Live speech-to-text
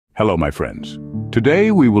Hello, my friends.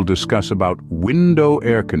 Today we will discuss about window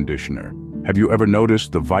air conditioner. Have you ever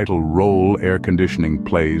noticed the vital role air conditioning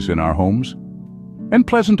plays in our homes? And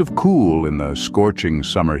pleasant of cool in the scorching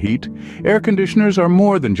summer heat, air conditioners are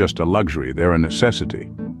more than just a luxury, they're a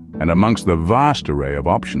necessity. And amongst the vast array of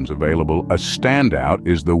options available, a standout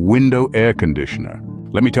is the window air conditioner.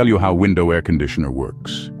 Let me tell you how window air conditioner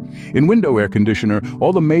works. In window air conditioner,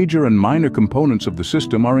 all the major and minor components of the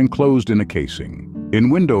system are enclosed in a casing. In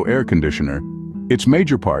window air conditioner, its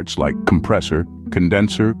major parts like compressor,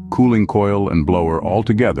 condenser, cooling coil, and blower all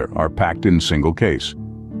together are packed in single case.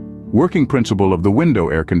 Working principle of the window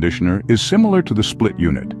air conditioner is similar to the split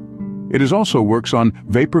unit. It also works on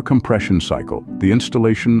vapor compression cycle, the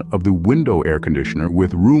installation of the window air conditioner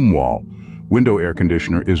with room wall. Window air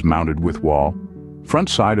conditioner is mounted with wall. Front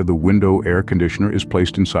side of the window air conditioner is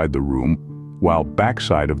placed inside the room, while back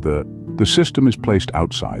side of the system is placed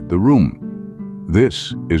outside the room.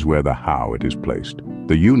 This is where the how it is placed.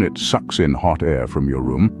 The unit sucks in hot air from your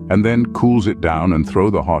room and then cools it down and throw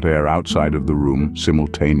the hot air outside of the room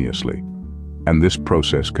simultaneously. And this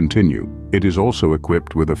process continues. It is also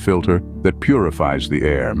equipped with a filter that purifies the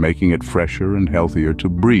air, making it fresher and healthier to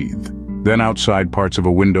breathe. Then outside parts of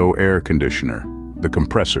a window air conditioner, the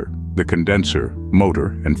compressor, the condenser, motor,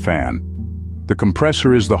 and fan. The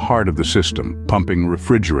compressor is the heart of the system, pumping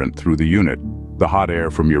refrigerant through the unit. The hot air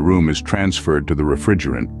from your room is transferred to the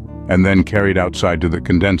refrigerant and then carried outside to the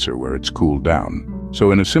condenser where it's cooled down.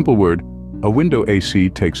 So in a simple word, a window AC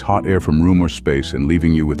takes hot air from room or space and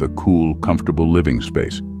leaving you with a cool, comfortable living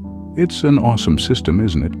space. It's an awesome system,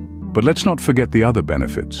 isn't it? But let's not forget the other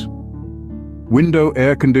benefits. Window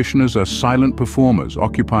air conditioners are silent performers,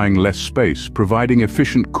 occupying less space, providing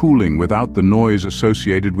efficient cooling without the noise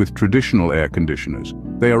associated with traditional air conditioners.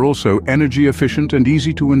 They are also energy efficient and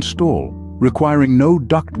easy to install, requiring no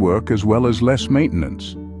ductwork as well as less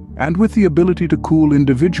maintenance. And with the ability to cool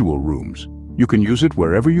individual rooms, you can use it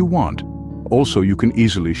wherever you want. Also, you can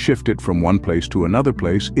easily shift it from one place to another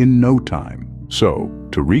place in no time. So,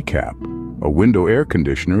 to recap, a window air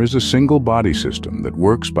conditioner is a single body system that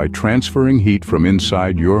works by transferring heat from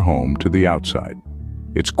inside your home to the outside.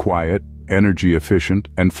 It's quiet, energy efficient,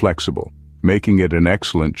 and flexible, making it an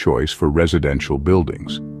excellent choice for residential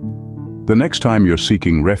buildings. The next time you're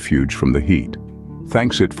seeking refuge from the heat,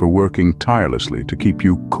 thanks it for working tirelessly to keep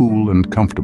you cool and comfortable.